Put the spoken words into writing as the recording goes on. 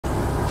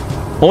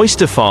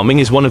Oyster farming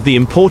is one of the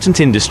important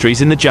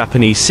industries in the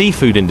Japanese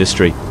seafood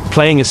industry,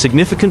 playing a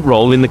significant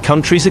role in the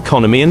country's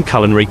economy and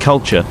culinary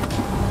culture.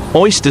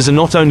 Oysters are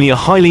not only a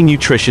highly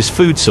nutritious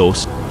food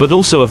source, but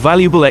also a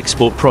valuable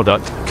export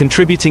product,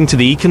 contributing to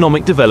the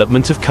economic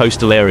development of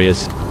coastal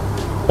areas.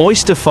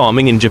 Oyster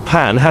farming in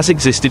Japan has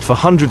existed for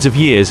hundreds of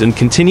years and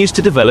continues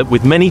to develop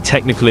with many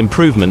technical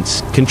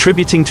improvements,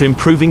 contributing to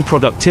improving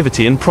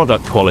productivity and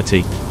product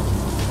quality.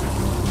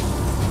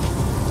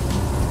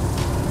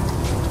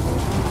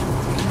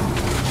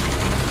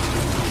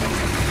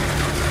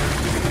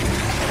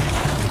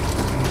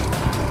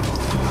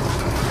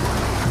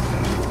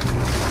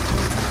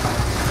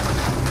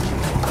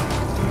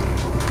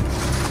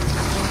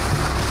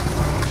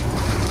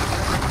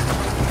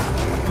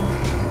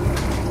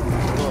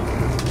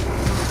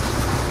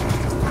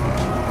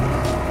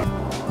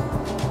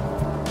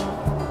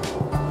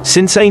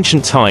 Since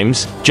ancient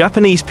times,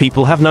 Japanese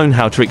people have known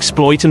how to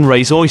exploit and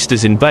raise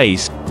oysters in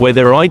bays, where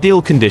there are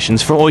ideal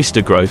conditions for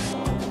oyster growth.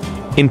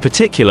 In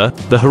particular,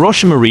 the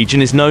Hiroshima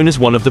region is known as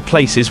one of the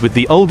places with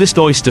the oldest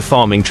oyster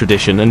farming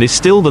tradition and is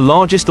still the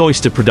largest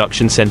oyster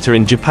production center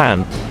in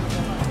Japan.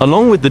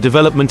 Along with the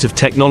development of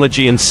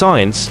technology and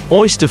science,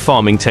 oyster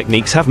farming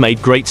techniques have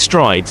made great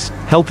strides,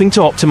 helping to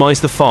optimize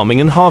the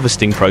farming and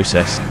harvesting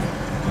process.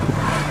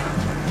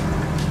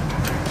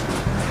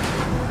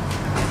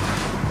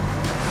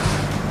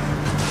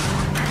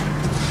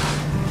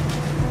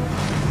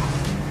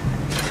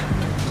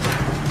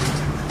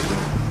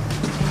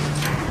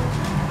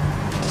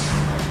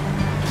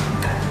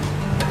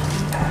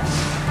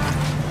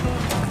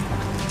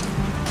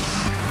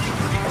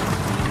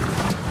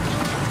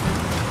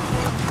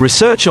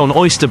 Research on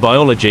oyster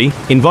biology,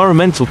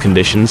 environmental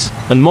conditions,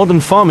 and modern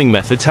farming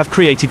methods have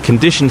created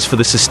conditions for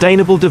the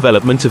sustainable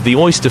development of the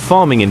oyster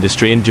farming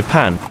industry in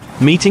Japan,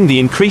 meeting the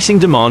increasing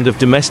demand of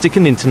domestic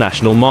and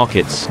international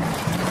markets.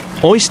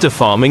 Oyster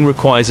farming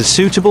requires a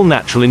suitable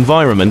natural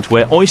environment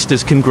where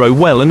oysters can grow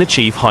well and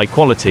achieve high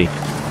quality.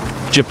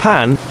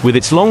 Japan, with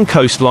its long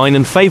coastline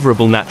and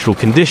favorable natural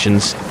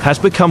conditions, has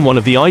become one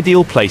of the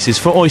ideal places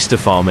for oyster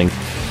farming.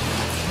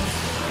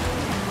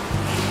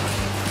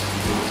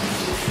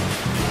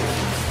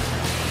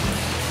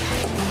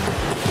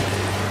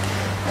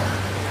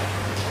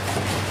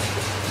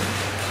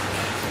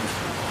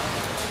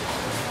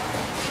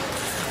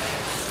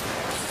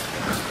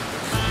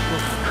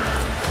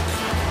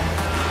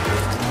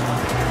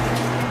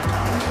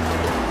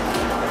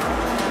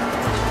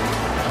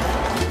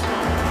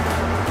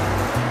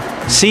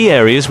 Sea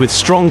areas with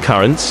strong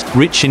currents,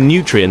 rich in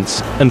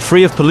nutrients, and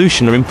free of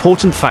pollution are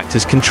important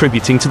factors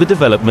contributing to the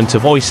development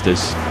of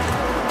oysters.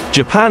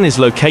 Japan is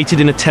located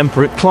in a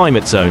temperate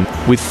climate zone,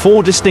 with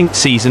 4 distinct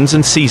seasons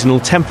and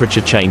seasonal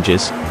temperature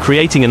changes,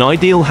 creating an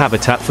ideal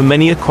habitat for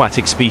many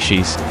aquatic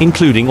species,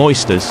 including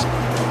oysters.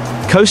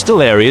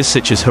 Coastal areas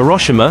such as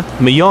Hiroshima,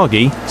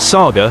 Miyagi,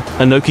 Saga,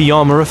 and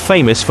Okayama are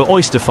famous for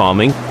oyster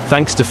farming,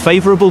 thanks to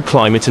favorable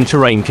climate and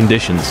terrain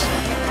conditions.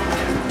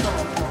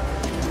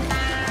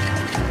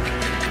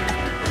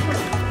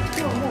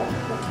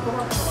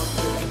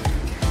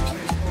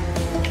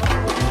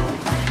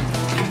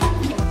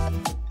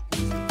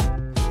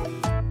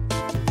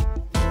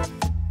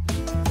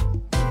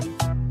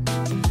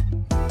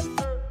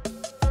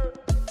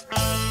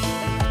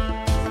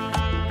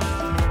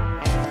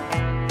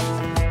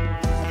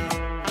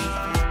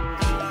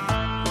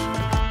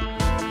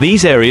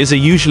 These areas are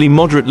usually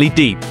moderately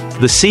deep.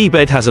 The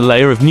seabed has a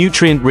layer of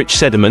nutrient-rich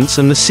sediments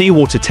and the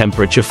seawater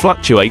temperature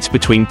fluctuates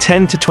between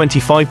 10 to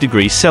 25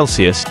 degrees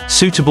Celsius,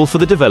 suitable for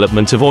the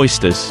development of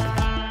oysters.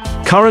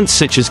 Currents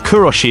such as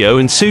Kuroshio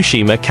and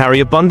Tsushima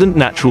carry abundant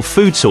natural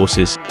food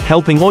sources,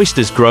 helping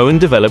oysters grow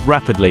and develop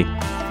rapidly.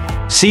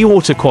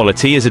 Seawater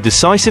quality is a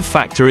decisive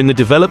factor in the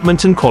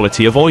development and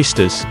quality of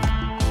oysters.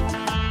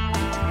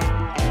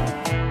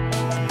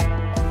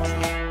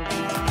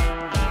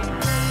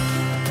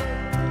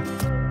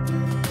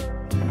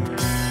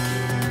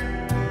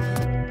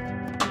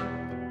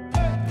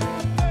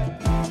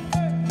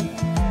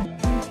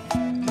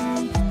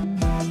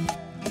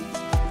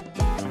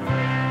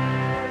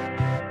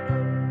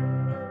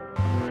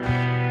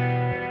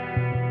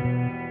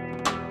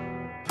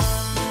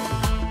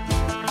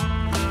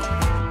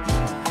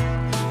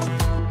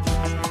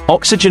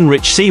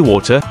 Oxygen-rich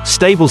seawater,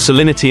 stable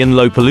salinity and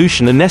low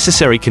pollution are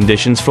necessary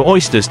conditions for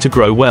oysters to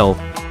grow well.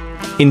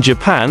 In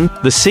Japan,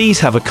 the seas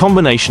have a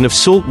combination of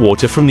salt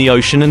water from the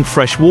ocean and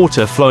fresh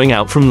water flowing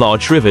out from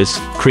large rivers,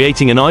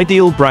 creating an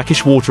ideal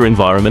brackish water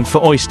environment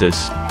for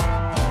oysters.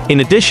 In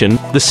addition,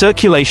 the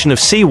circulation of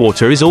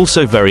seawater is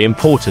also very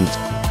important.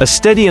 A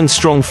steady and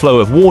strong flow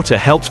of water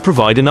helps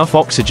provide enough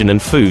oxygen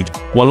and food,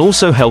 while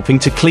also helping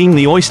to clean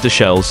the oyster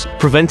shells,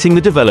 preventing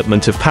the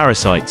development of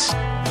parasites.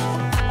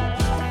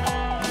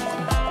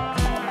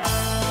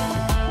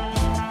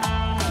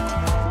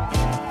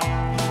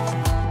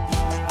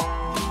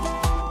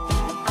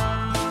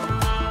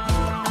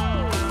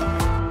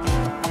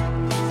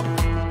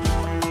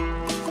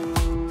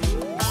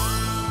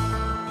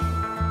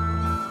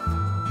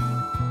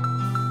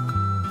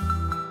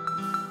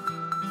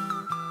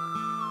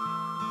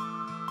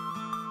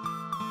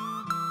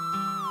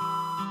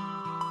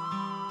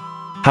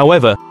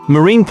 However,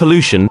 marine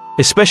pollution,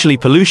 especially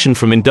pollution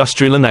from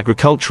industrial and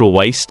agricultural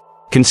waste,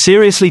 can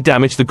seriously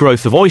damage the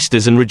growth of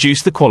oysters and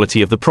reduce the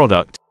quality of the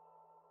product.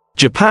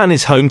 Japan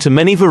is home to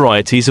many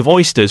varieties of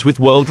oysters with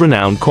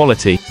world-renowned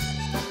quality.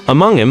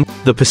 Among them,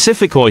 the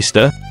Pacific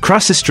oyster,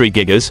 Crassistry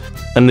gigas,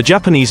 and the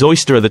Japanese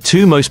oyster are the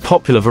two most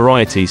popular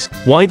varieties,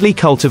 widely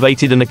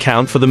cultivated and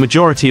account for the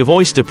majority of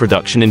oyster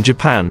production in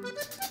Japan.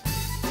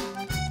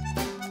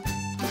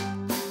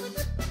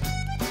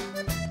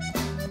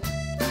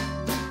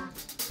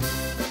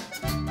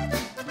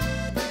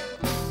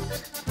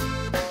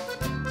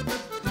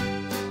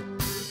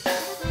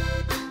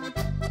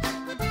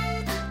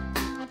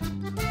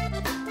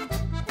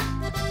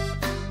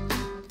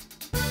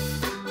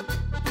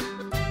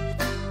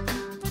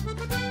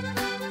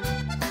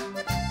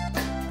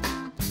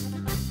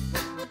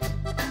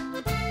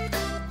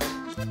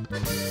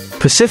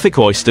 Pacific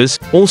oysters,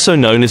 also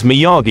known as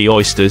Miyagi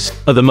oysters,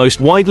 are the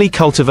most widely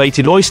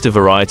cultivated oyster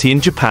variety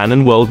in Japan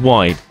and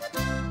worldwide.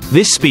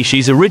 This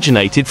species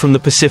originated from the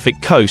Pacific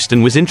coast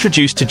and was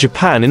introduced to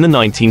Japan in the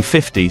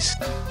 1950s.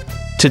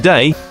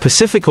 Today,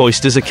 Pacific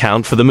oysters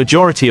account for the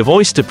majority of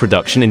oyster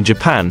production in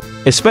Japan,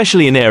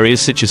 especially in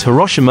areas such as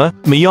Hiroshima,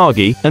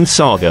 Miyagi, and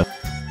Saga.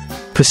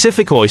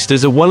 Pacific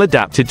oysters are well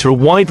adapted to a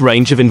wide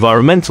range of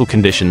environmental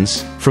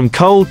conditions, from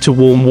cold to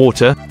warm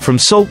water, from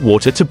salt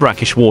water to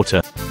brackish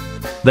water.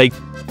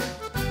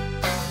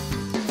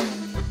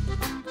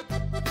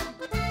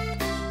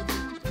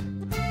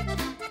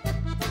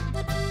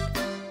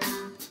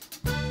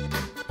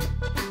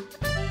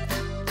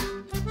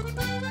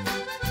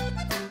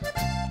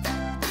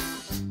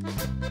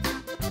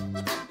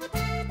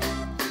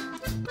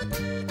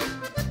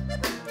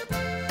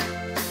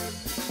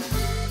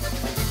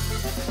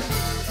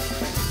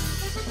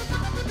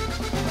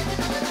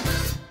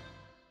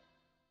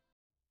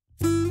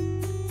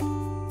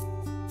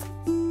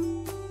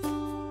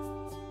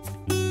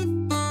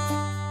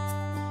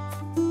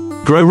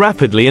 Grow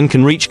rapidly and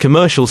can reach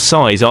commercial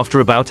size after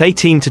about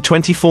 18 to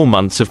 24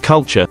 months of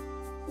culture.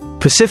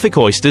 Pacific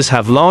oysters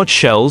have large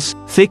shells,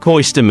 thick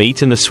oyster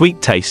meat and a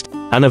sweet taste,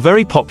 and are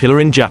very popular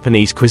in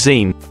Japanese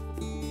cuisine.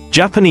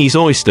 Japanese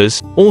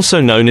oysters,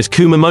 also known as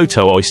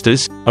Kumamoto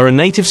oysters, are a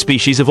native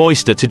species of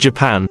oyster to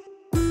Japan.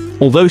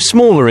 Although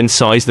smaller in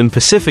size than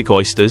Pacific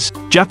oysters,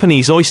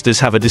 Japanese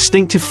oysters have a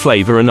distinctive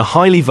flavor and are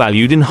highly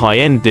valued in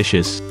high-end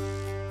dishes.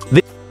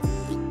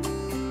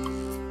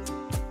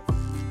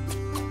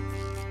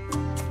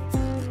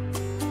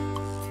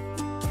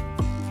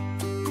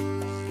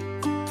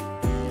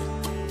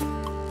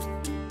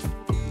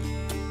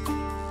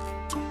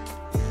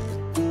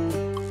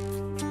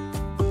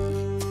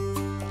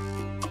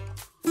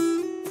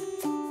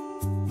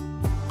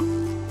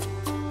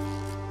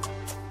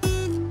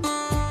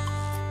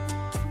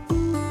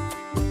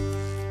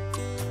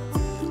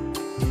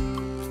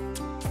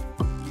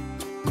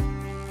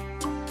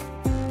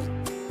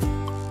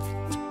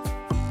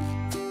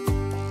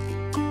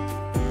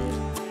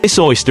 This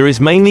oyster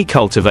is mainly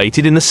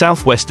cultivated in the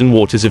southwestern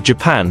waters of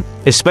Japan,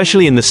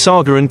 especially in the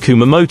Saga and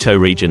Kumamoto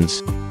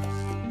regions.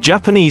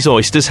 Japanese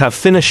oysters have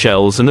thinner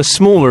shells and are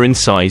smaller in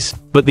size,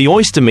 but the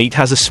oyster meat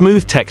has a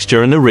smooth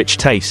texture and a rich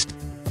taste.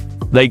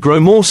 They grow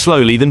more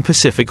slowly than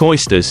Pacific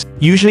oysters,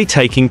 usually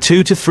taking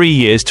 2 to 3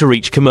 years to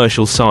reach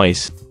commercial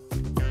size.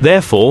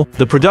 Therefore,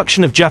 the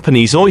production of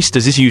Japanese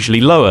oysters is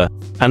usually lower,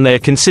 and they are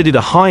considered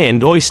a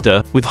high-end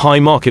oyster with high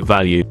market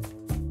value.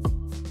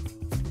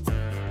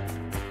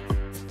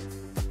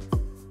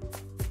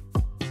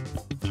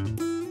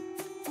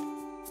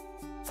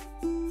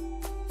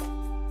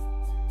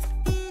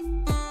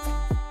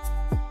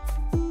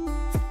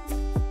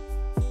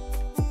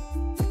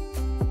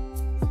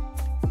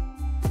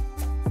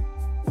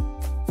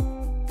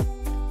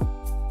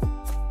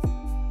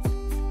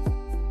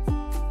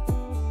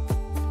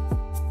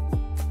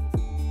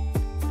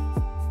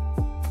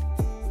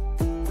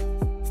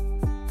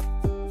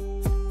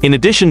 In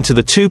addition to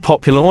the two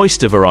popular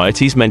oyster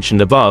varieties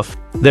mentioned above,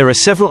 there are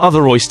several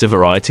other oyster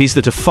varieties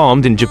that are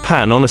farmed in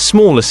Japan on a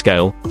smaller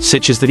scale,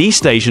 such as the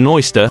East Asian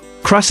oyster,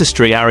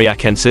 Crassistry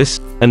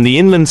ariakensis, and the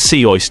inland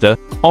sea oyster,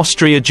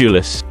 Ostrea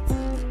adulis.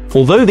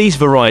 Although these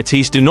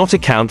varieties do not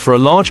account for a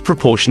large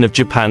proportion of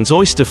Japan's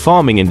oyster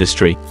farming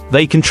industry,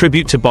 they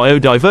contribute to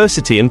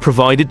biodiversity and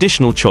provide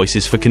additional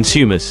choices for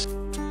consumers.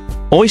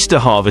 Oyster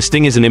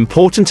harvesting is an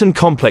important and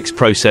complex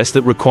process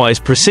that requires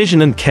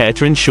precision and care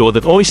to ensure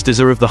that oysters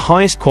are of the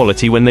highest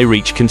quality when they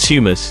reach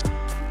consumers.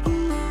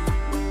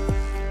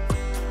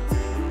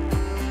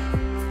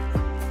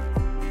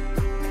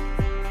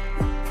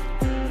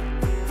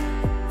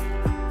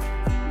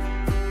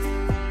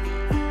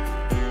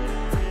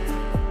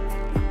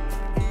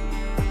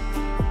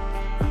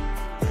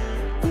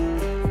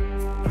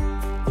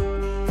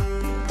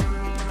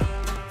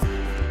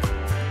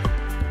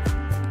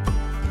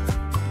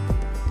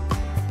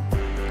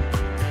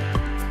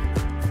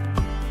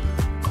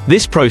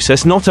 This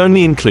process not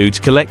only includes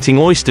collecting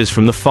oysters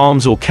from the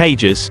farms or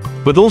cages,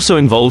 but also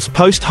involves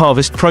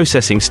post-harvest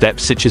processing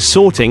steps such as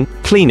sorting,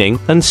 cleaning,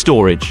 and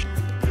storage.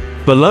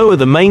 Below are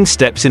the main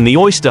steps in the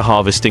oyster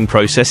harvesting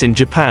process in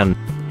Japan.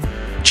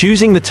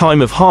 Choosing the time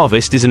of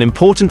harvest is an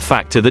important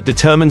factor that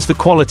determines the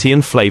quality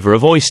and flavor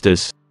of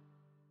oysters.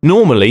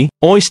 Normally,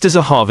 oysters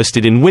are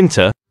harvested in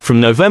winter, from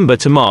November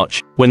to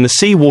March, when the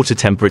seawater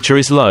temperature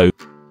is low.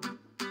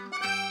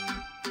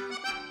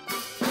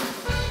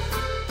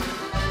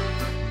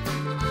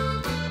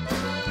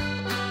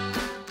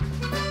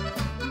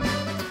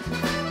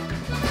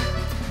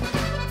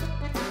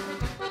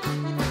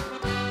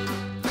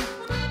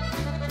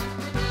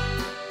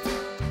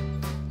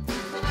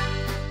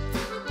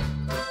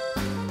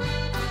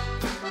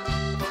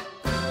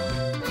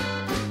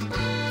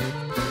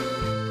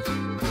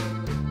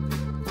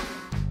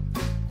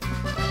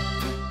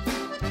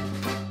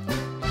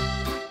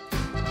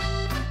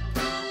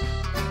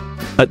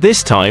 At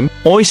this time,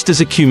 oysters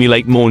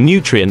accumulate more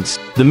nutrients,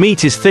 the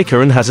meat is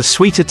thicker and has a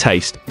sweeter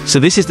taste, so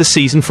this is the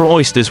season for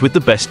oysters with the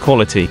best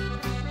quality.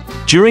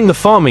 During the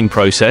farming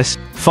process,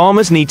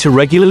 farmers need to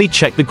regularly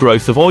check the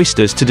growth of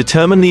oysters to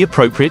determine the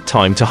appropriate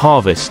time to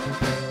harvest.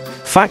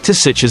 Factors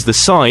such as the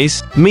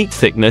size, meat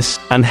thickness,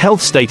 and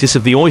health status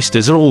of the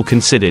oysters are all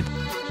considered.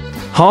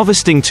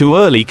 Harvesting too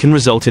early can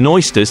result in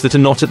oysters that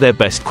are not at their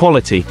best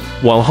quality,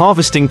 while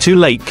harvesting too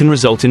late can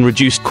result in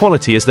reduced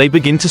quality as they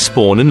begin to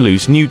spawn and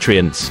lose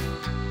nutrients.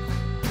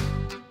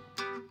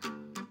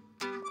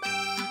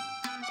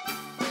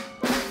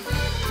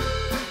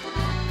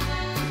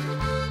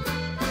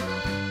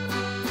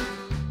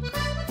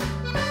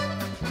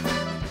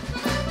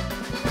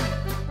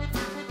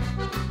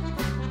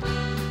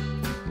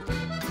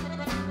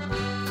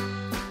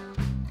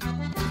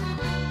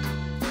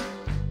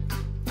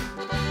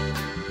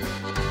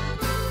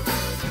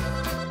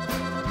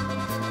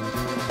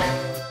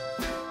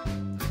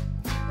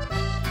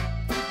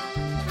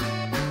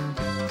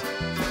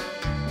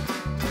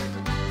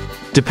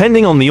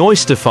 Depending on the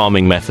oyster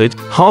farming method,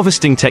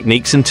 harvesting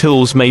techniques and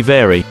tools may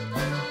vary.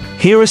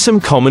 Here are some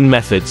common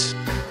methods.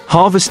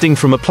 Harvesting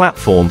from a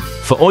platform.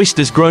 For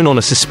oysters grown on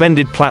a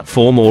suspended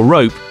platform or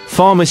rope,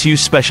 farmers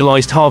use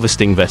specialized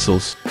harvesting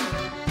vessels.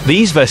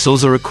 These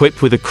vessels are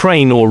equipped with a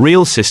crane or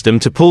reel system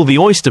to pull the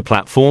oyster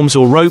platforms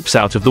or ropes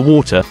out of the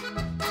water.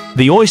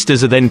 The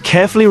oysters are then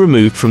carefully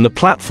removed from the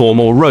platform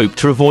or rope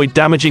to avoid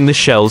damaging the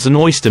shells and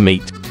oyster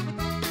meat.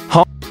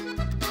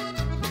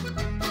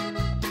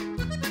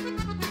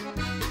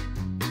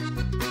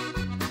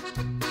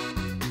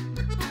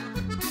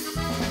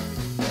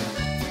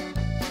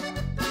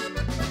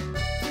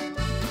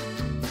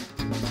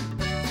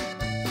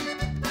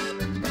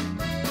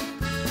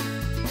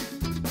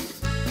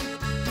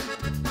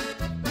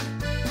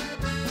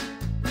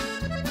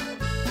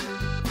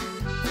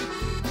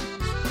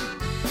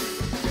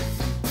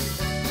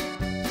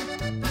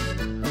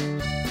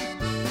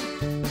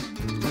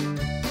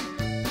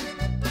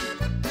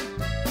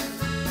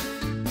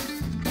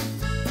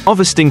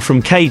 Harvesting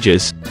from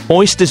cages.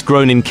 Oysters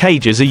grown in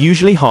cages are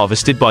usually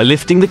harvested by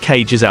lifting the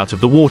cages out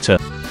of the water.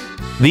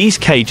 These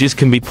cages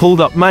can be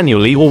pulled up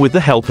manually or with the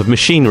help of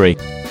machinery.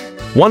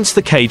 Once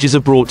the cages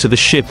are brought to the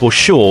ship or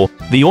shore,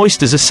 the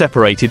oysters are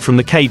separated from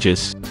the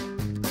cages.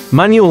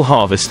 Manual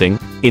harvesting.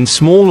 In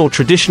small or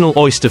traditional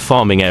oyster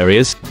farming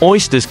areas,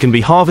 oysters can be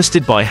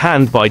harvested by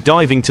hand by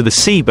diving to the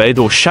seabed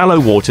or shallow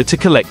water to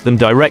collect them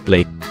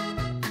directly.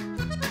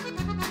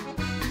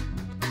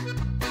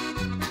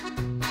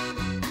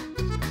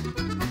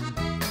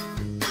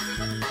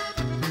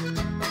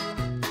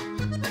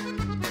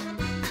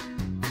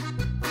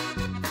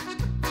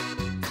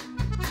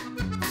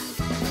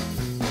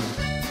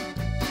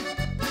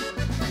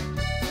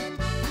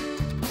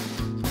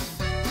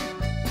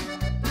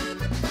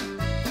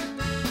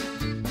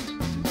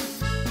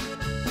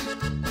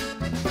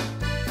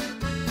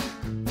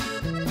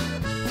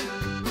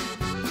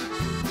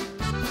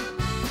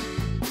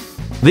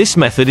 This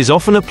method is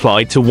often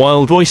applied to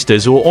wild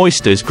oysters or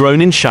oysters grown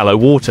in shallow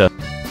water.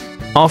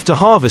 After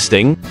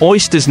harvesting,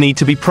 oysters need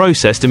to be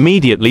processed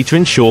immediately to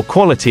ensure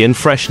quality and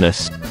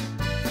freshness.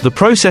 The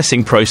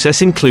processing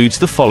process includes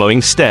the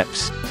following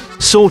steps.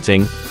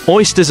 Sorting.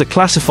 Oysters are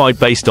classified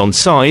based on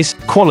size,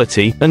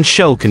 quality, and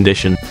shell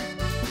condition.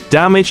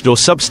 Damaged or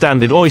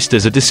substandard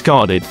oysters are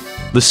discarded.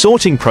 The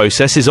sorting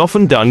process is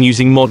often done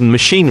using modern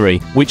machinery,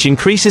 which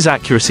increases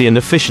accuracy and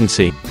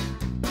efficiency.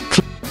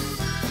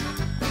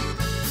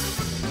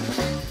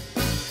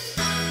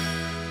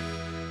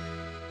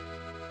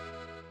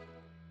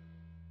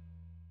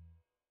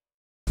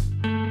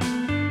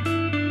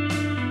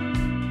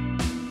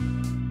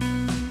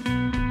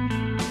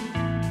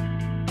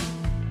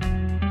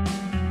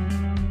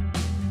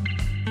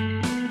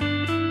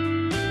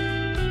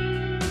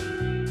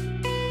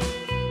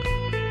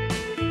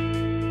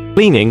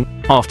 Cleaning.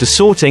 After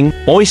sorting,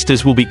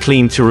 oysters will be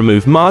cleaned to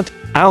remove mud,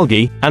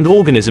 algae, and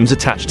organisms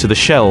attached to the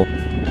shell.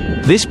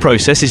 This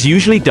process is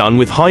usually done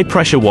with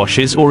high-pressure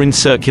washers or in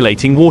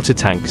circulating water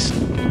tanks.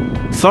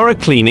 Thorough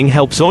cleaning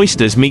helps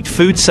oysters meet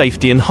food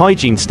safety and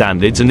hygiene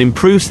standards and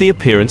improves the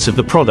appearance of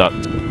the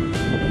product.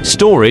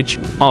 Storage.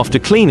 After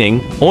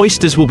cleaning,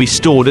 oysters will be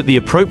stored at the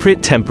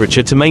appropriate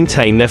temperature to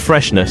maintain their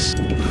freshness.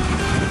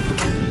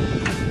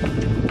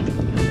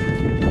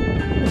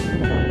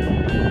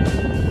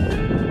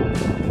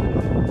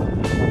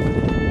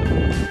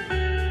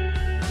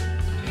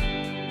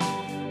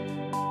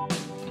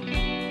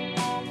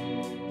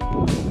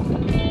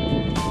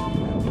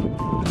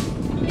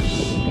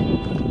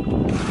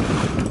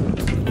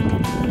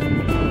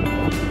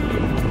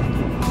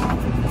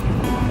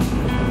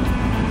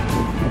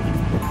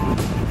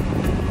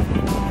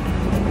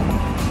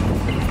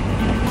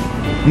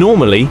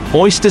 Normally,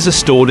 oysters are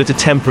stored at a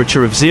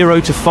temperature of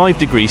 0 to 5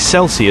 degrees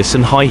Celsius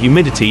and high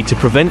humidity to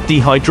prevent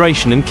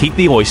dehydration and keep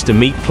the oyster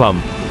meat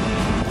plump.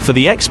 For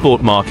the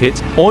export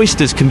market,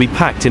 oysters can be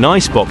packed in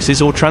ice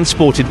boxes or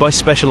transported by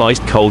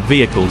specialized cold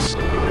vehicles.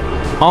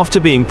 After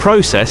being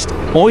processed,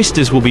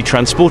 oysters will be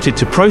transported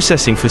to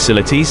processing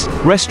facilities,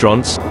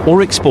 restaurants,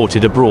 or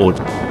exported abroad.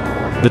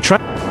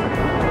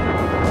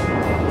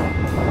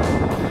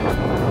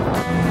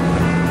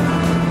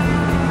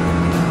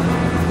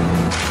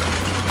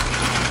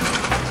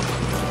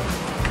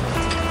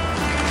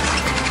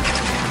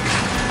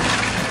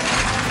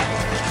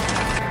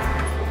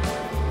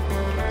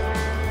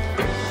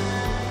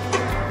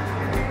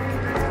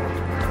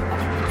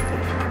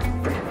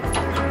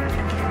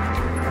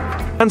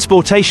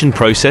 Transportation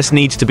process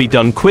needs to be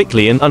done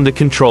quickly and under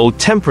controlled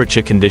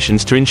temperature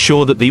conditions to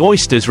ensure that the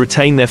oysters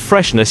retain their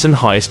freshness and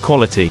highest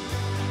quality.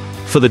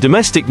 For the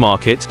domestic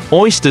market,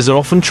 oysters are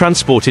often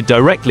transported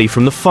directly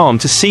from the farm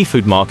to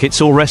seafood markets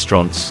or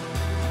restaurants.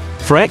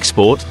 For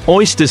export,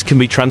 oysters can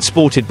be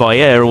transported by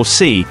air or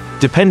sea,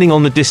 depending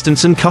on the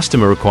distance and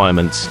customer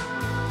requirements.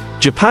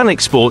 Japan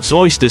exports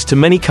oysters to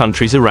many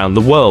countries around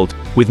the world,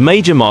 with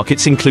major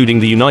markets including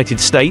the United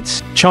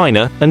States,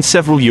 China, and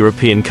several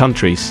European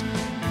countries.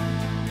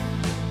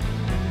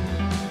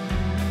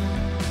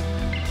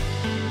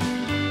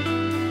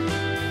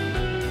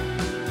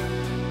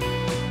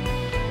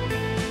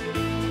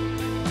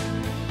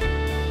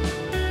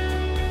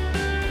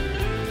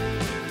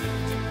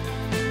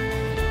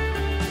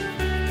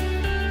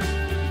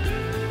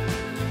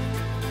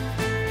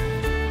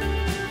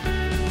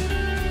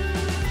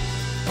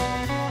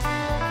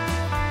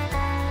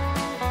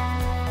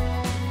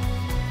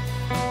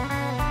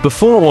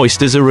 Before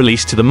oysters are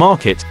released to the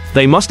market,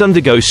 they must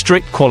undergo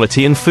strict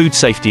quality and food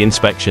safety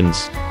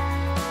inspections.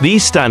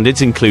 These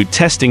standards include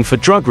testing for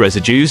drug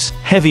residues,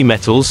 heavy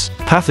metals,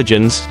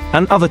 pathogens,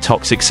 and other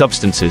toxic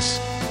substances.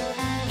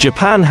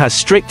 Japan has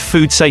strict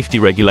food safety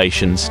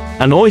regulations,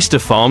 and oyster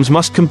farms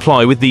must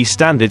comply with these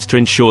standards to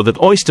ensure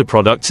that oyster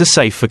products are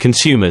safe for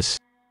consumers.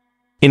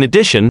 In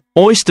addition,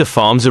 oyster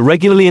farms are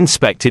regularly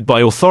inspected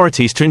by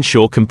authorities to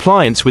ensure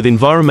compliance with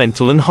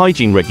environmental and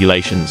hygiene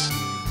regulations.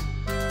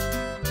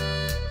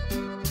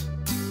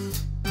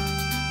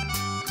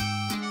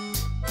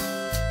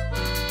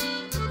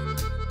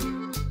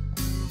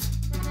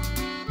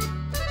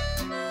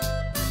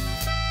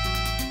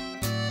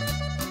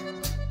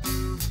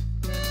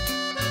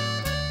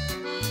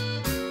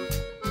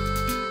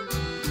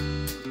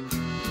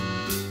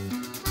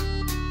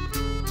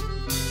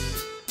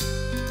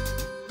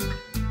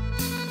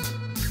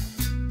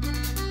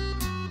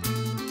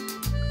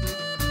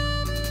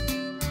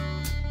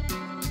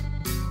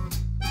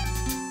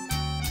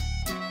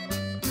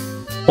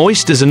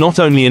 Oysters are not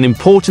only an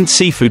important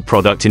seafood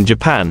product in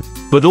Japan,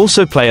 but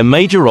also play a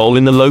major role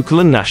in the local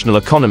and national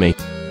economy.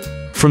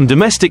 From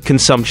domestic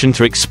consumption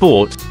to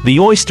export, the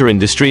oyster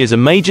industry is a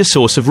major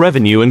source of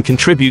revenue and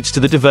contributes to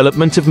the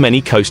development of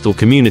many coastal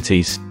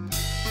communities.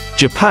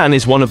 Japan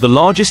is one of the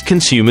largest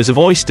consumers of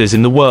oysters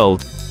in the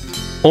world.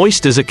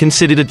 Oysters are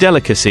considered a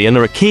delicacy and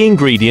are a key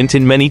ingredient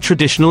in many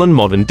traditional and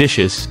modern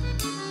dishes.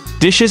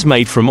 Dishes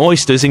made from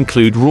oysters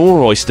include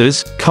raw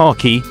oysters,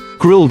 kaki,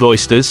 grilled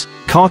oysters,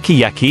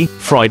 kakiyaki,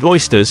 fried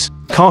oysters,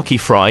 kaki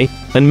fry,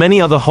 and many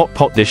other hot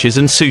pot dishes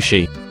and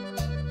sushi.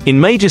 In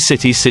major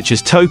cities such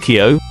as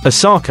Tokyo,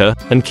 Osaka,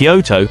 and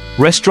Kyoto,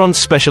 restaurants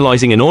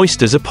specializing in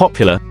oysters are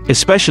popular,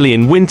 especially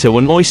in winter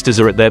when oysters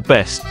are at their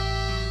best.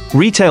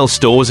 Retail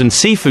stores and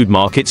seafood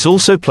markets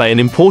also play an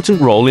important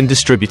role in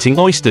distributing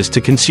oysters to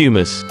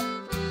consumers.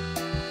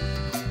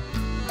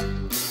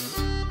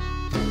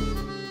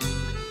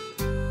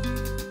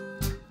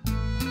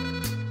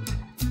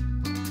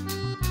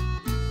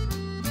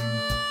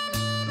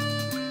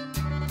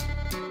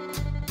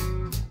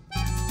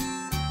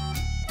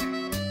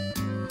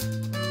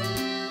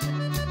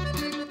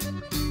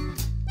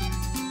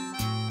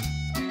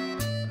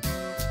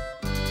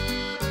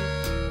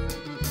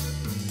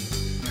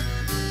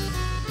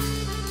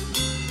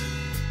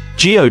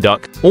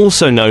 Geoduck,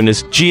 also known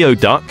as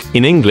geoduck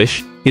in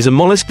English, is a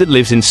mollusk that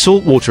lives in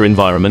saltwater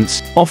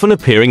environments, often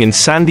appearing in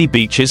sandy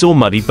beaches or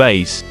muddy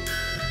bays.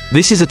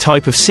 This is a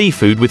type of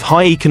seafood with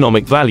high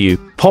economic value,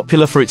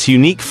 popular for its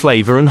unique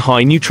flavor and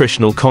high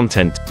nutritional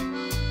content.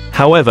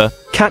 However,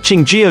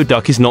 catching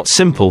geoduck is not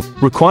simple,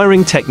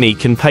 requiring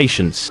technique and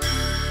patience.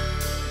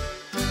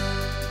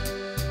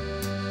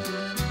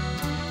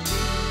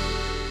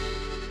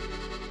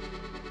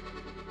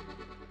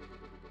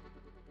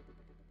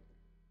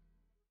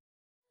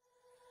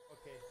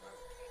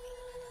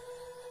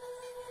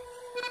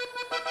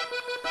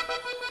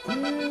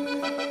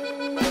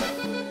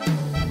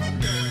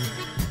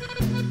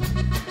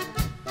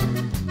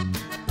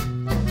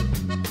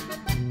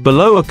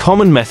 Below are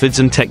common methods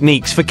and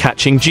techniques for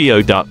catching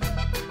geoduck.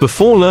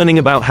 Before learning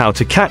about how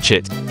to catch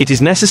it, it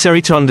is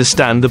necessary to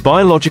understand the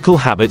biological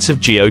habits of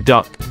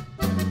geoduck.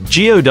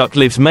 Geoduck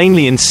lives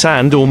mainly in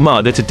sand or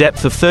mud at a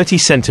depth of 30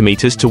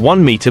 centimeters to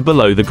 1 meter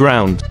below the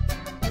ground.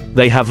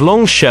 They have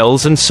long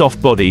shells and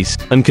soft bodies,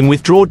 and can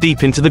withdraw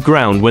deep into the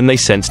ground when they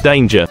sense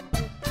danger.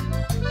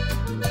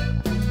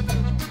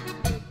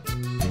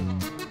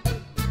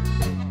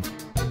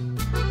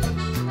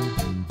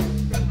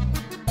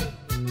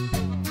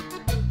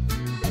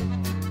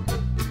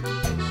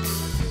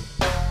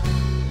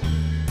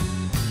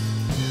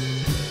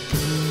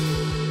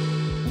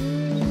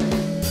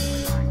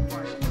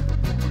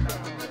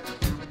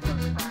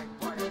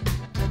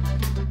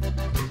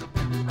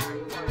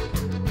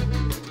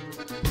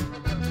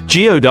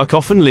 Geoduck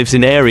often lives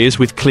in areas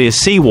with clear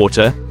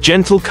seawater,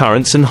 gentle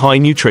currents and high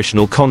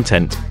nutritional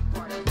content.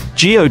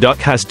 Geoduck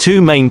has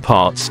two main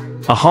parts,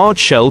 a hard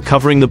shell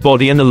covering the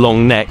body and a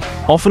long neck,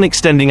 often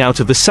extending out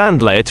of the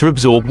sand layer to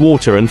absorb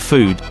water and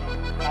food.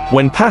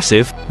 When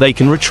passive, they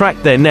can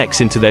retract their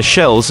necks into their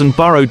shells and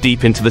burrow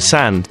deep into the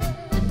sand.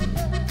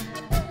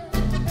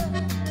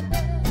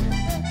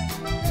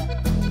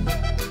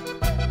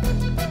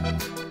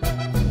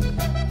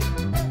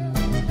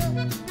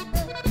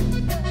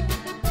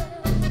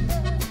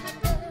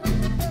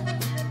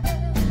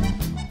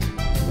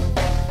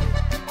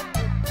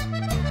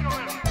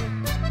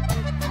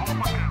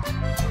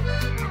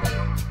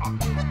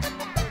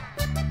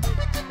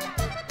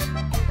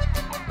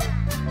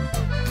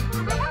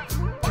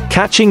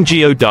 Catching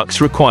geoducks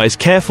requires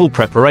careful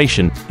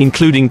preparation,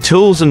 including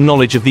tools and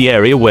knowledge of the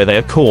area where they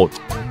are caught.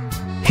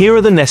 Here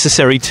are the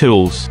necessary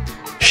tools.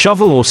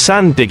 Shovel or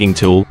sand digging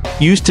tool,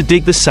 used to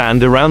dig the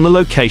sand around the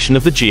location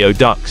of the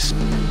geoducks.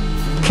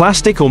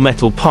 Plastic or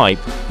metal pipe,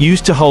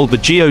 used to hold the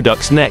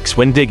geoducks' necks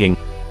when digging.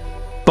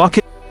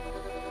 Bucket.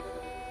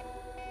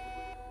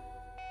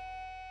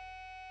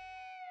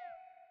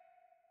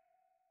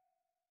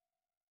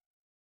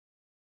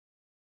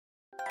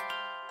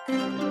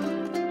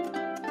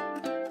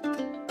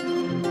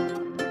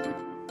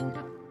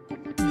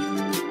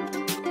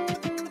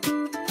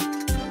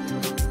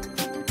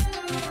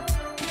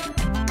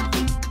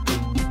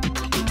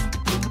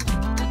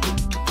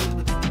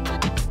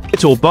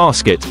 Or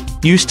basket,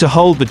 used to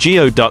hold the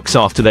geoducks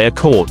after they are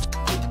caught.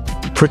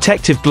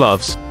 Protective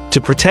gloves,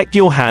 to protect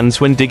your hands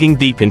when digging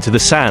deep into the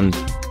sand.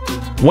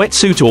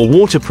 Wetsuit or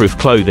waterproof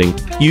clothing,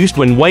 used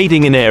when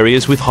wading in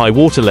areas with high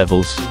water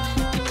levels.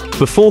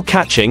 Before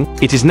catching,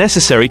 it is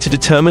necessary to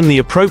determine the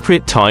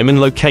appropriate time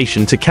and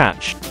location to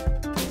catch.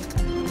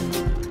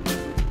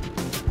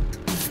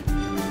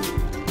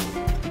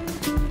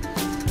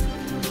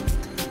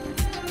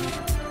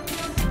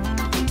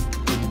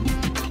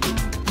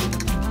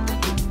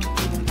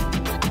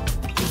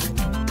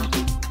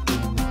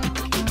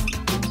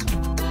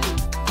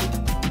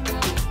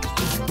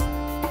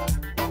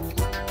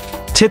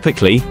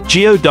 Typically,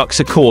 geoducks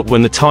are caught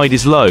when the tide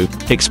is low,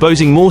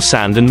 exposing more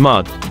sand and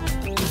mud.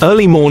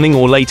 Early morning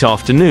or late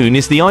afternoon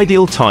is the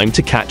ideal time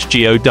to catch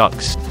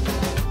geoducks.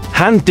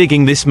 Hand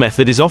digging. This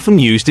method is often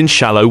used in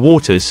shallow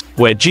waters,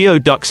 where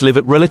geoducks live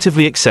at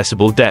relatively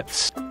accessible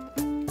depths.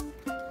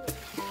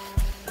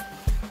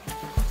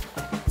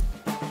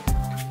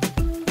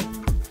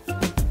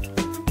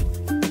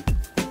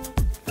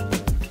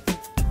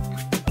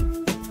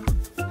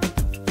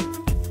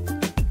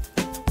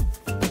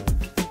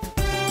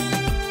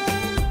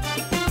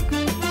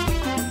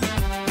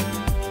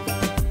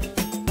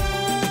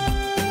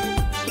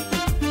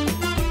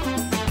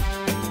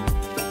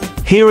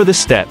 Here are the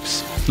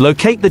steps.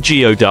 Locate the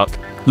geoduck.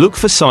 Look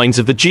for signs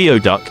of the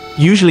geoduck,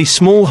 usually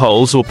small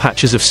holes or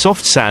patches of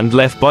soft sand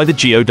left by the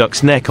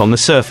geoduck's neck on the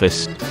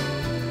surface.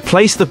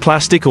 Place the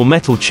plastic or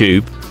metal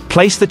tube.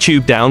 Place the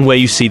tube down where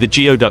you see the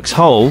geoduck's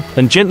hole,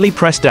 and gently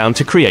press down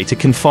to create a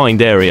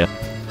confined area.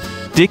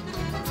 Dig.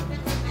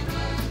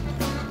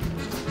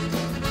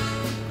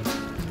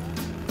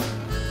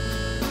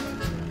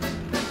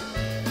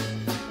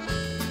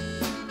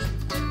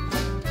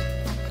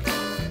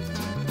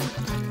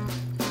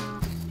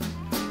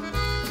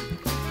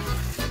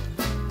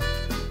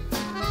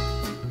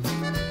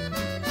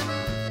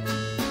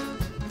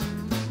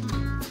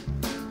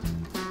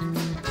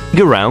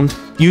 Around,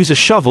 use a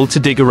shovel to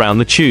dig around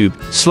the tube,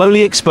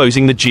 slowly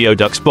exposing the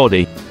geoduck's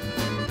body.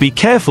 Be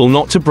careful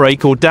not to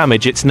break or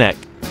damage its neck.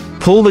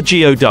 Pull the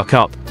geoduck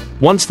up.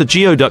 Once the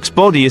geoduck's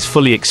body is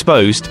fully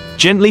exposed,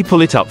 gently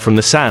pull it up from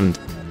the sand.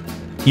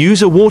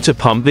 Use a water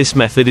pump. This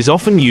method is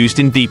often used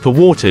in deeper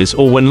waters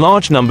or when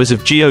large numbers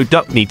of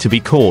geoduck need to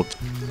be caught.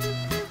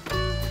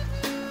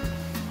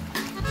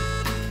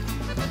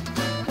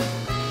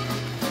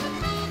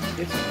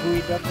 It's a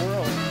gooey duck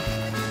world.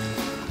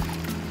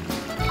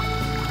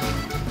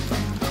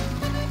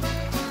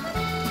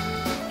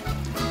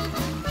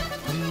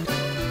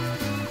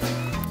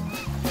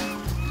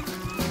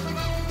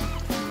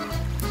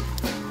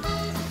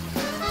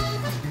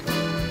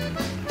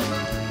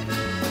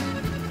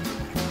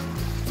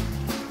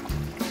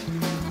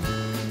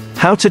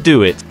 How to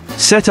do it.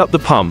 Set up the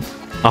pump.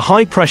 A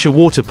high-pressure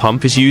water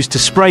pump is used to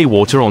spray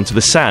water onto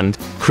the sand,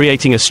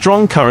 creating a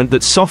strong current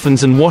that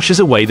softens and washes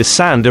away the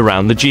sand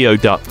around the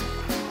geoduck.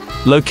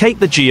 Locate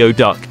the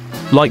geoduck.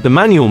 Like the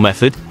manual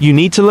method, you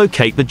need to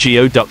locate the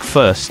geoduck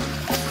first.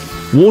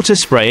 Water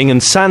spraying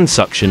and sand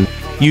suction.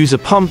 use a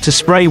pump to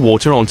spray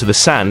water onto the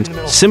sand,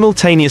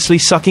 simultaneously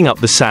sucking up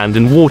the sand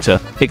and water,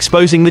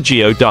 exposing the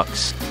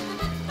geoducks.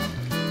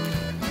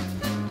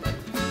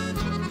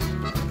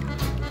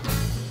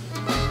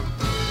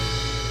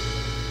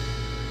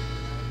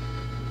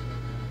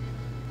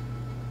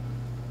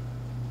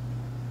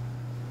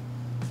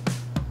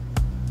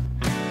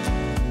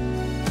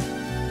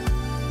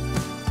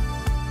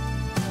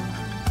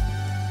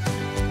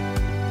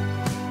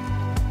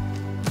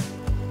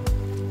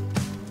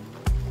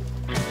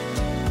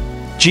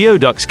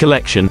 Geoducks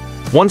collection.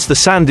 Once the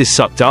sand is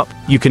sucked up,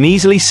 you can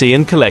easily see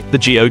and collect the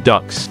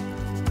geoducks.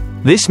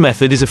 This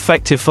method is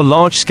effective for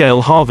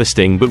large-scale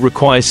harvesting but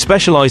requires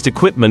specialized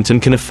equipment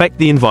and can affect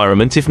the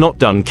environment if not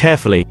done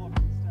carefully.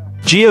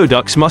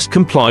 Geoducks must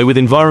comply with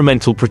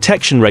environmental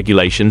protection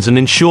regulations and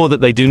ensure that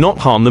they do not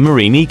harm the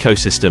marine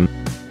ecosystem.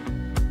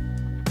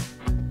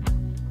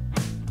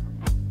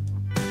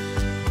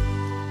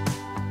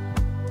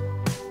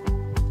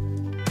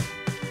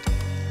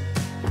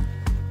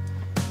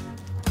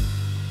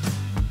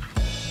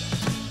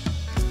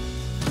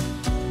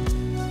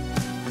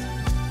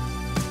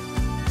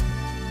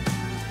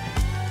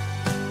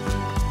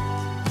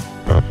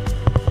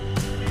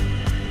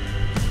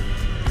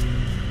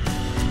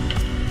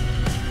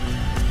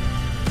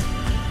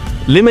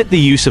 Limit the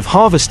use of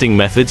harvesting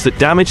methods that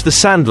damage the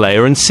sand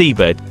layer and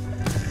seabed.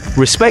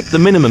 Respect the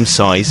minimum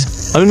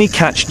size. Only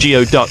catch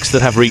geoducks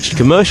that have reached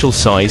commercial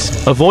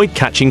size. Avoid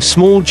catching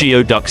small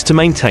geoducks to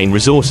maintain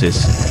resources.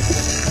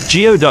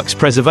 Geoducks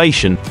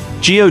preservation.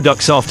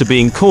 Geoducks after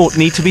being caught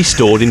need to be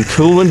stored in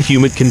cool and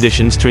humid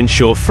conditions to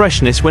ensure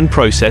freshness when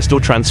processed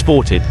or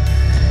transported.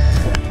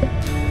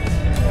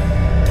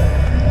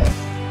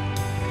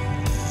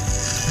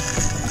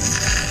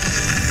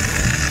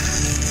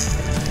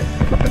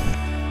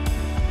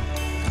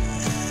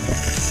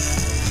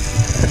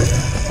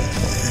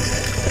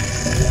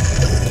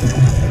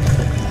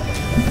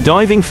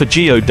 Diving for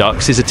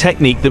geoducks is a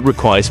technique that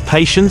requires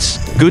patience,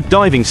 good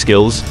diving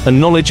skills, and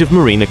knowledge of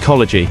marine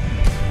ecology.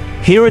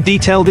 Here are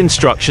detailed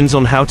instructions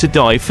on how to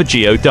dive for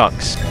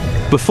geoducks.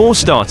 Before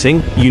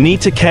starting, you need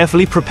to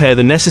carefully prepare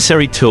the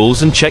necessary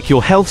tools and check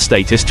your health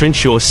status to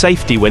ensure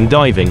safety when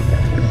diving.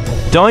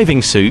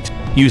 Diving suit.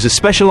 Use a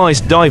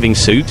specialized diving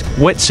suit,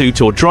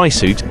 wetsuit or dry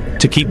suit,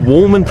 to keep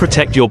warm and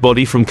protect your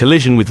body from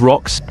collision with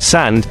rocks,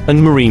 sand,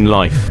 and marine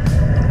life.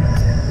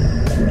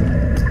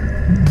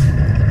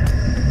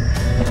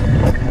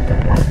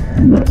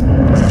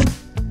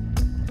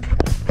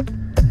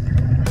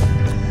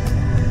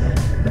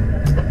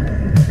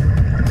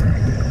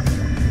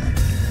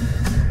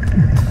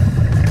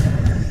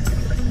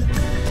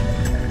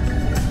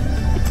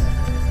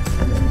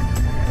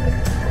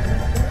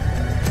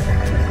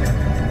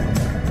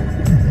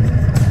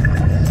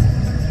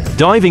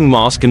 Diving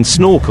mask and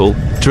snorkel,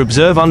 to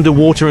observe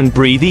underwater and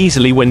breathe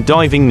easily when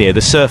diving near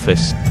the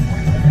surface.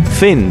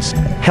 Fins,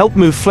 help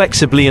move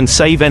flexibly and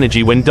save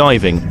energy when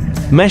diving.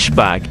 Mesh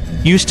bag,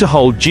 used to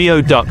hold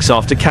geoducks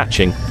after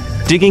catching.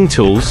 Digging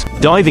tools,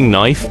 diving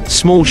knife,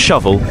 small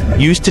shovel,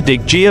 used to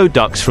dig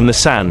geoducks from the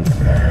sand.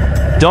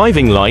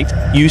 Diving light,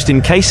 used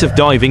in case of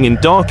diving in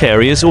dark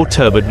areas or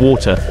turbid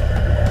water.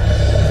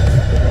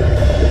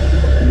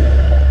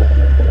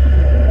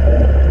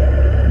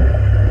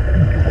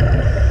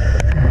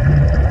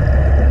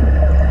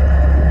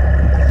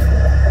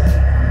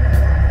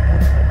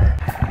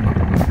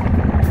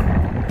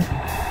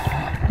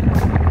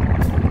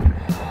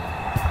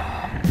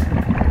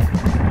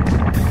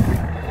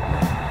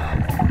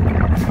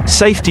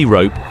 Safety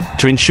rope,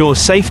 to ensure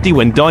safety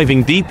when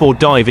diving deep or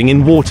diving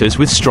in waters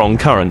with strong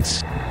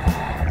currents.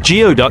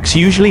 Geoducks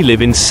usually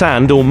live in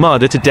sand or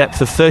mud at a depth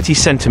of 30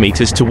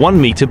 centimeters to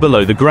 1 meter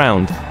below the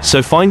ground,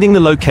 so finding the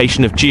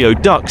location of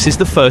geoducks is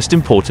the first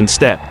important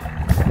step.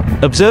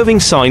 Observing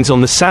signs on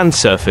the sand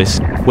surface.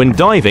 When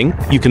diving,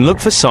 you can look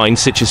for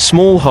signs such as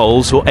small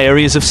holes or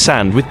areas of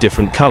sand with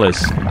different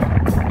colors.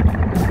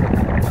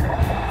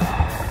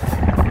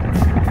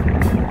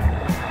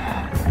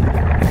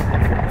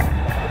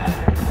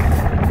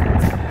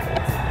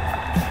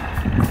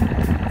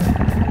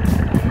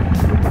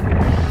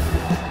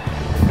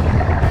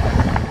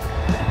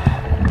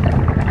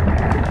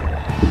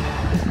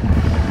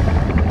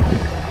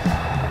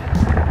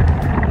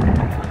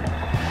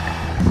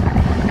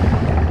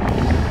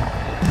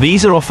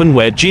 These are often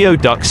where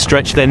geoducks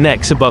stretch their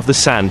necks above the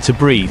sand to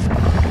breathe.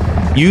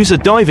 Use a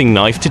diving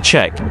knife to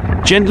check.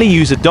 Gently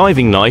use a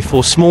diving knife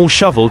or small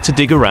shovel to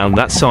dig around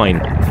that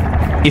sign.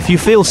 If you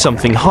feel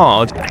something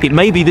hard, it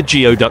may be the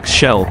geoduck's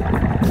shell.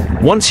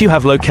 Once you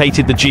have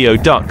located the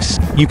geoducks,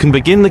 you can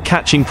begin the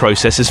catching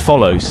process as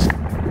follows.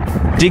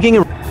 Digging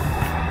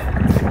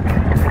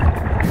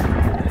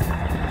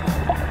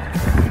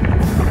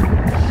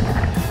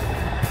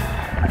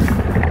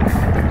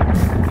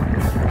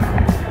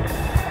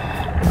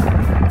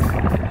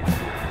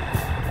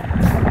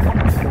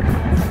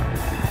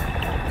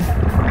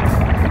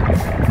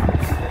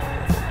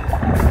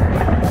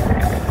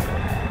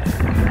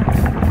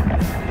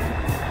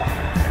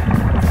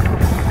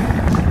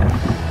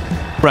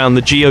around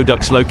the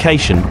geoduck's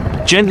location.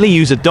 Gently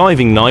use a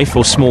diving knife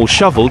or small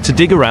shovel to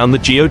dig around the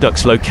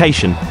geoduck's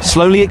location,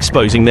 slowly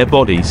exposing their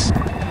bodies.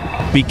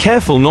 Be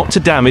careful not to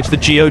damage the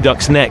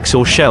geoduck's necks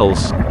or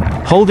shells.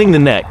 Holding the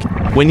neck.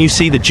 When you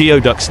see the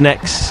geoduck's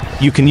necks,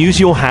 you can use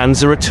your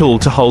hands or a tool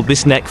to hold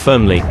this neck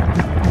firmly.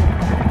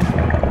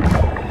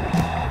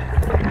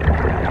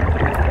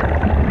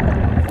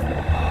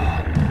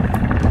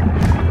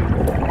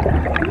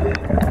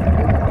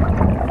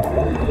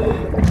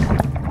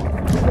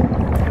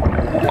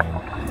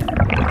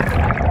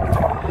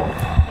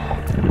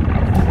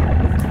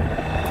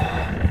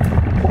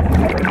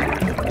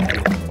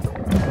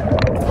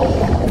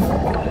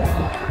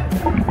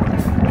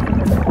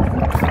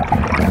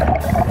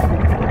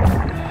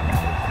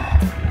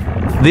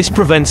 This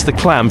prevents the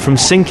clam from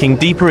sinking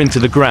deeper into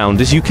the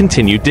ground as you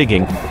continue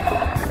digging.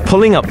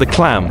 Pulling up the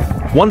clam.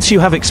 Once you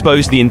have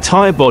exposed the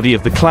entire body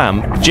of the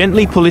clam,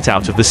 gently pull it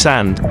out of the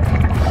sand.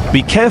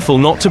 Be careful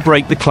not to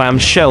break the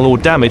clam's shell or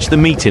damage the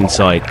meat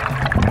inside.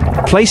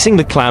 Placing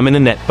the clam in a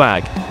net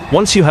bag.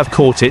 Once you have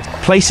caught it,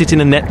 place it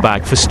in a net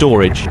bag for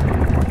storage.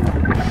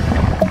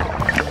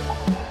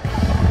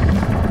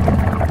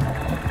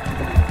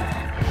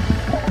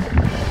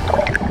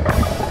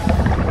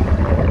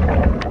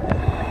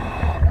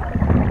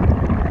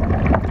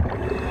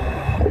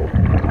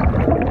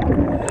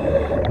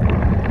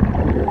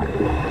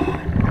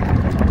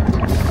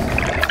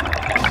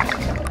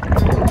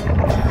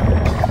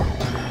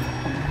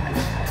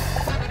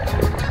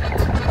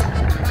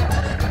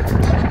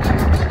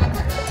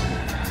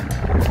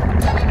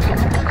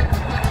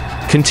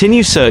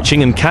 Continue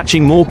searching and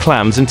catching more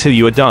clams until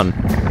you are done.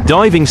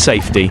 Diving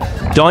safety.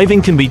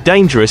 Diving can be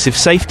dangerous if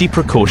safety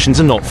precautions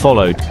are not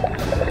followed.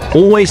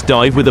 Always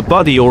dive with a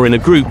buddy or in a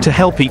group to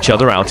help each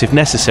other out if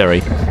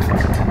necessary.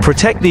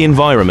 Protect the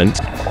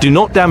environment. Do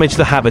not damage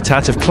the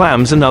habitat of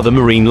clams and other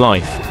marine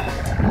life.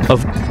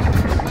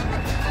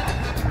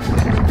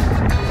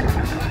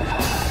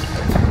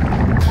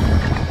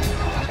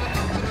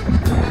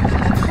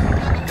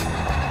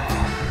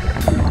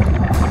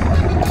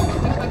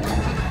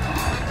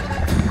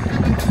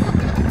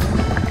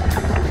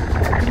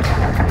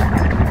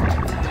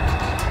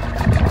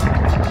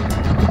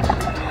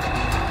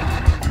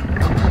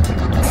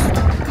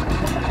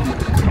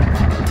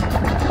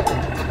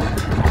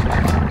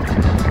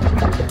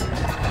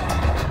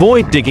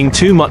 Avoid digging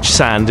too much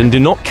sand and do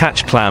not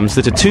catch clams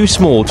that are too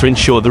small to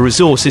ensure the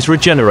resource is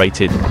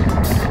regenerated.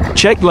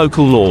 Check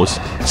local laws.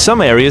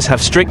 Some areas have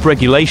strict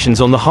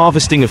regulations on the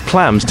harvesting of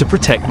clams to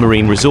protect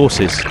marine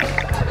resources.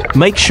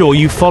 Make sure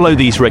you follow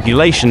these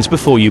regulations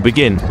before you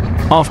begin.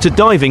 After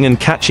diving and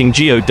catching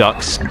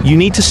geoducks, you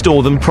need to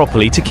store them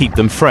properly to keep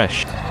them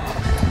fresh.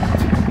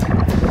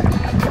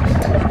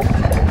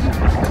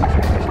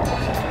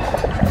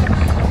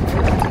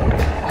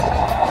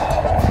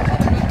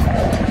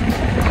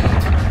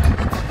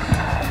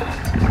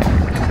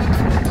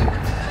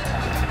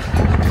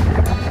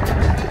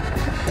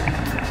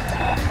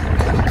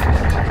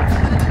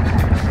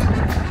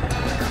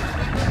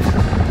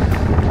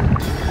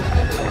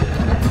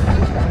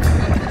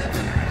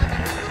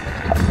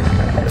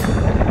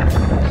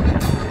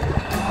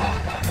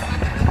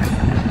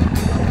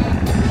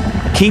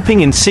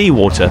 Keeping in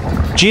seawater.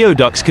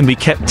 Geoducks can be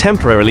kept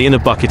temporarily in a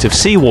bucket of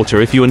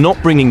seawater if you are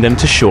not bringing them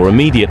to shore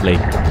immediately.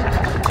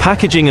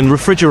 Packaging and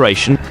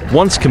refrigeration.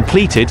 Once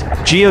completed,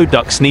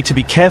 geoducks need to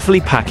be carefully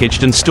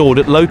packaged and stored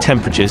at low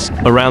temperatures,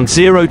 around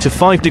 0 to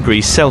 5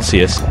 degrees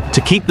Celsius,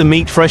 to keep the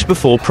meat fresh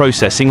before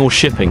processing or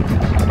shipping.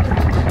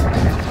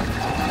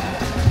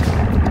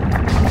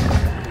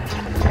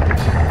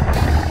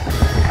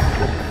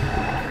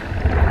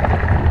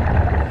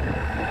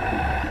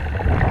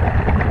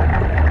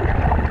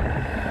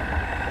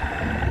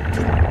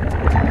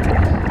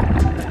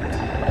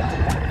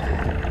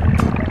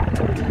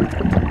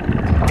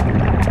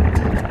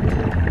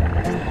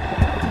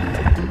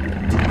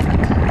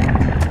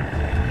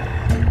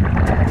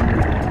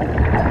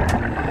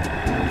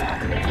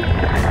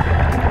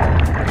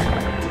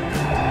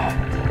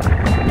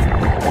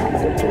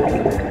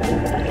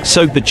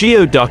 Soak the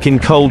geoduck in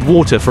cold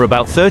water for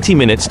about 30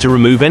 minutes to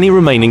remove any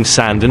remaining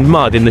sand and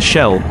mud in the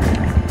shell.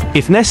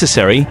 If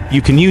necessary,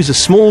 you can use a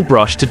small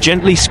brush to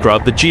gently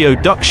scrub the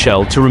geoduck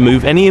shell to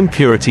remove any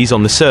impurities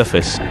on the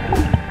surface.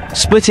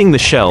 Splitting the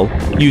shell,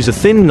 use a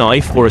thin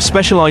knife or a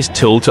specialized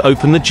tool to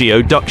open the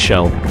geoduck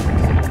shell.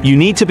 You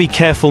need to be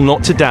careful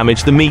not to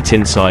damage the meat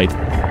inside.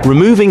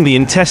 Removing the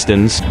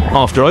intestines.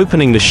 After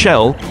opening the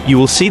shell, you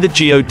will see the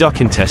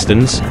geoduck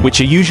intestines, which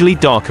are usually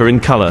darker in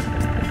color.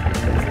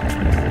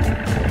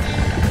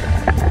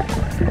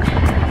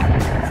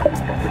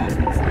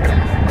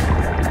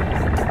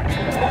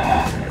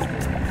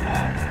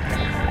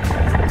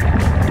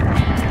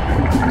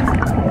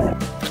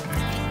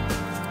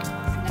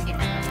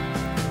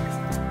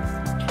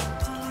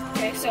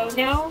 So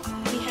now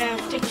we have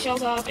taken the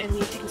shells off and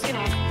we've taken the skin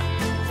off.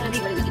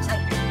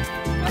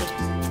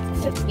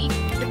 So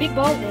the big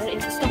ball there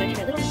is the stomach,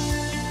 that little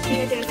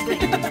here, there's the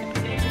brain.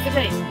 It's the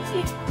brain.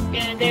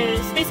 And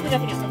there's basically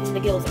nothing else other than the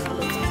gills around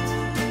both sides.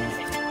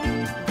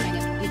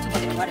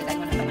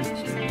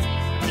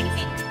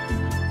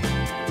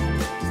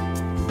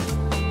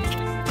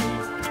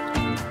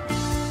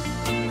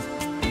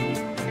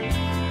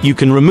 You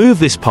can remove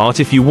this part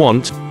if you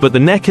want, but the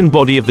neck and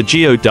body of the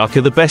geoduck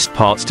are the best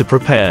parts to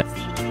prepare.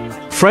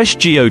 Fresh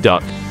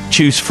geoduck.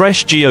 Choose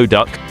fresh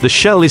geoduck, the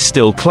shell is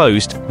still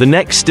closed, the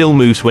neck still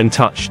moves when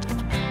touched.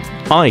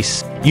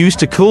 Ice, used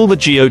to cool the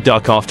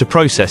geoduck after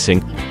processing.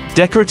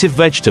 Decorative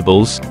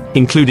vegetables,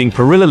 including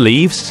perilla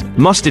leaves,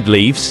 mustard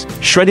leaves,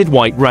 shredded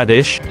white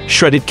radish,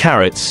 shredded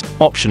carrots,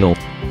 optional.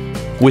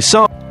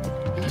 Wasabi.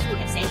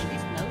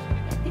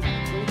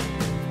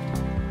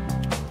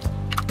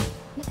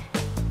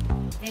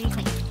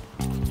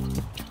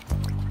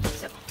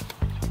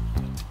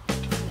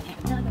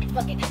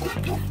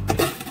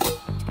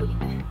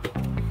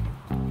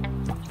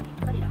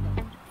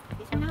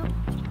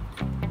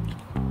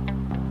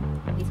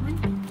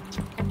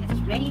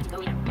 Ready to go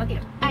in a bucket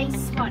of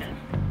ice water,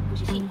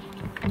 which is heat.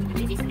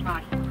 This is the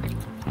body,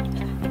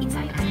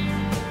 inside.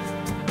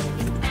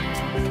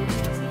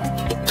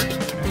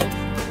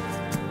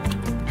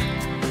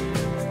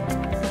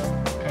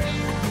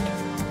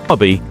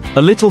 Wasabi,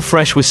 a little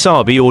fresh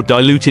wasabi or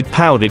diluted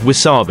powdered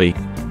wasabi.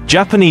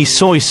 Japanese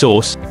soy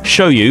sauce,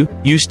 shoyu,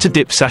 used to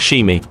dip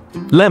sashimi.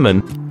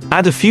 Lemon,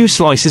 add a few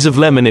slices of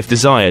lemon if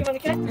desired.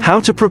 How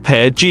to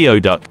prepare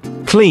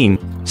geoduck. Clean.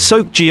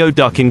 Soak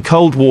geoduck in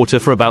cold water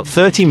for about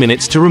 30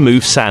 minutes to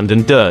remove sand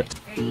and dirt.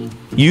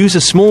 Use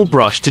a small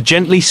brush to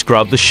gently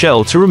scrub the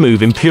shell to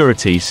remove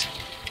impurities.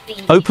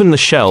 Open the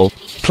shell,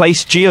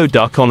 place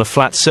geoduck on a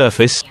flat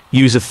surface,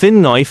 use a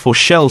thin knife or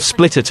shell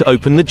splitter to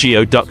open the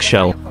geoduck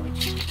shell. For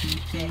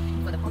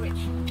the porridge,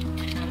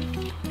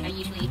 I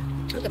usually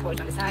put the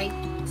porridge on the side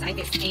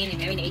gets thin and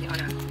marinate on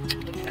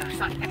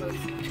salt and peppers,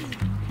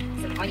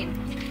 some onion,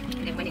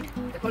 and then when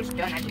the porridge is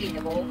done, I put it in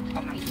the bowl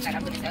of my that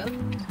I'm going to serve.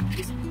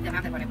 Use the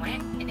amount of what I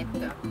want, and then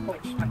put the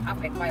porridge on top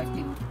of it while it's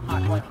still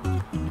hot boiling.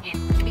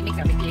 And the big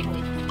mixer of it, be able to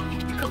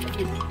cook the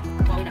food,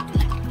 boil it up to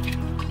eat.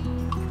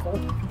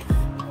 Cold.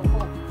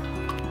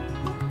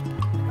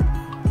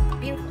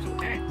 Beautiful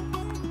burn.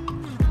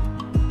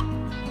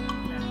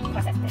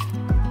 Process this.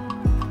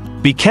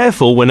 Be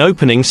careful when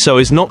opening so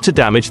as not to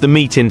damage the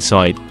meat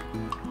inside.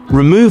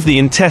 Remove the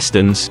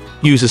intestines.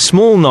 Use a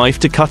small knife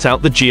to cut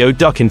out the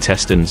geoduck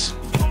intestines.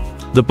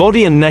 The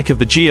body and neck of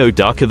the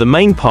geoduck are the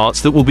main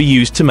parts that will be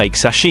used to make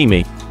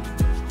sashimi.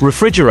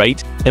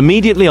 Refrigerate.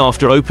 Immediately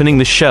after opening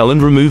the shell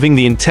and removing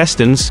the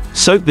intestines,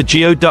 soak the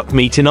geoduck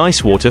meat in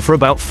ice water for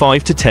about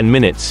 5 to 10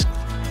 minutes.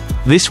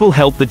 This will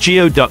help the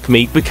geoduck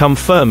meat become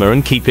firmer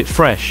and keep it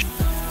fresh.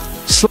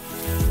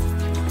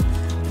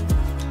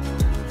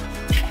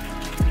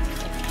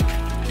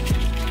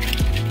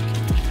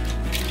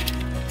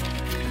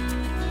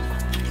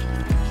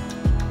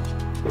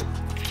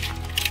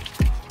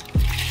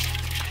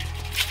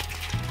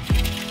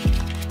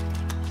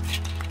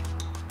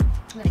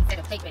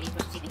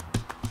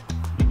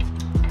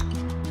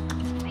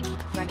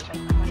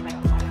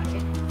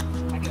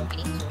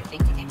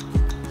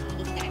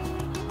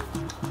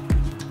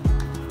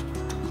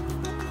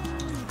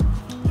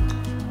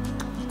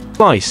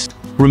 Slice.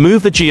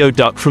 Remove the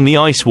geoduck from the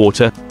ice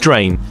water,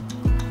 drain.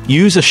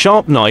 Use a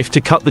sharp knife to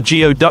cut the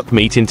geoduck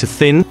meat into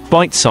thin,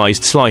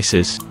 bite-sized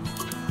slices.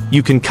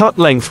 You can cut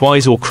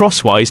lengthwise or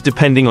crosswise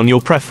depending on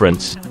your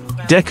preference.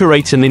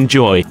 Decorate and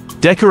enjoy.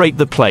 Decorate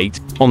the plate.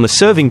 On the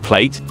serving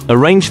plate,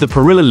 arrange the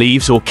perilla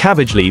leaves or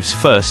cabbage leaves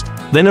first,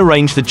 then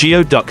arrange the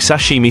geoduck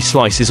sashimi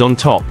slices on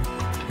top.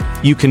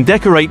 You can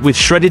decorate with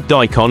shredded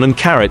daikon and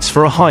carrots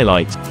for a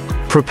highlight.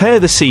 Prepare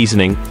the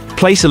seasoning.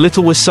 Place a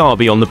little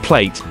wasabi on the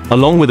plate,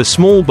 along with a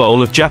small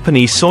bowl of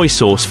Japanese soy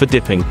sauce for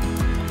dipping.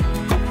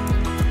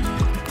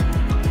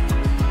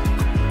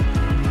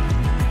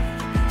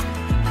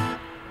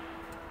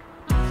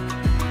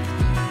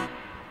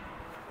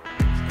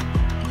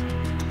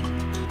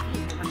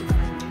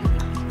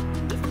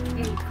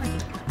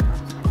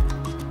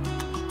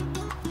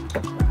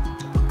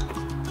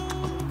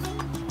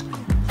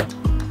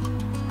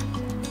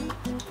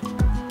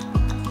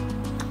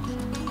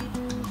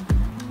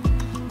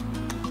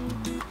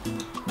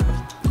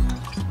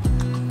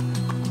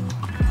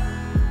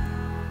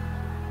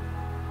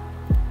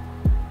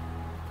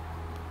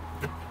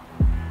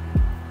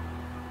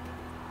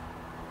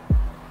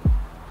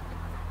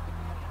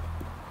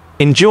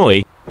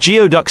 Enjoy.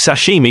 Geoduck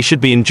sashimi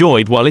should be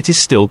enjoyed while it is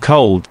still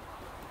cold.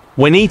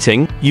 When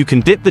eating, you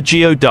can dip the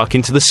geoduck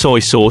into the soy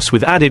sauce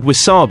with added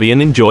wasabi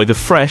and enjoy the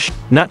fresh,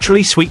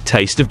 naturally sweet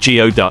taste of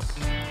geoduck.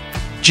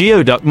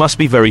 Geoduck must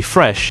be very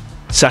fresh.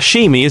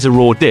 Sashimi is a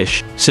raw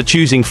dish, so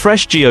choosing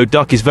fresh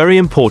geoduck is very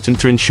important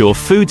to ensure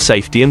food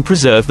safety and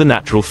preserve the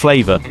natural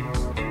flavor.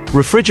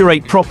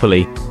 Refrigerate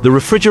properly. The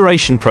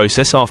refrigeration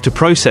process after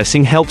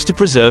processing helps to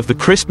preserve the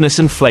crispness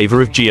and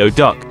flavor of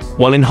geoduck,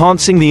 while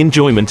enhancing the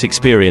enjoyment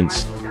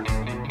experience.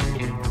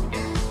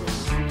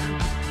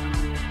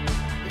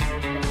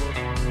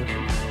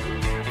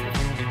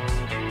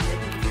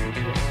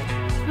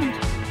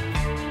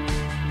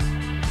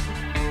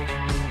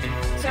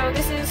 So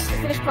this is the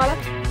finished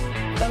product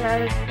of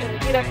our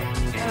geoduck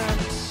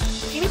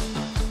sashimi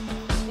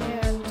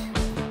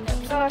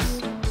and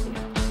sauce,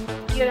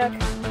 geoduck.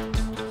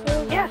 So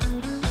yeah,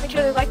 make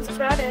sure to like and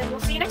subscribe, and we'll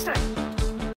see you.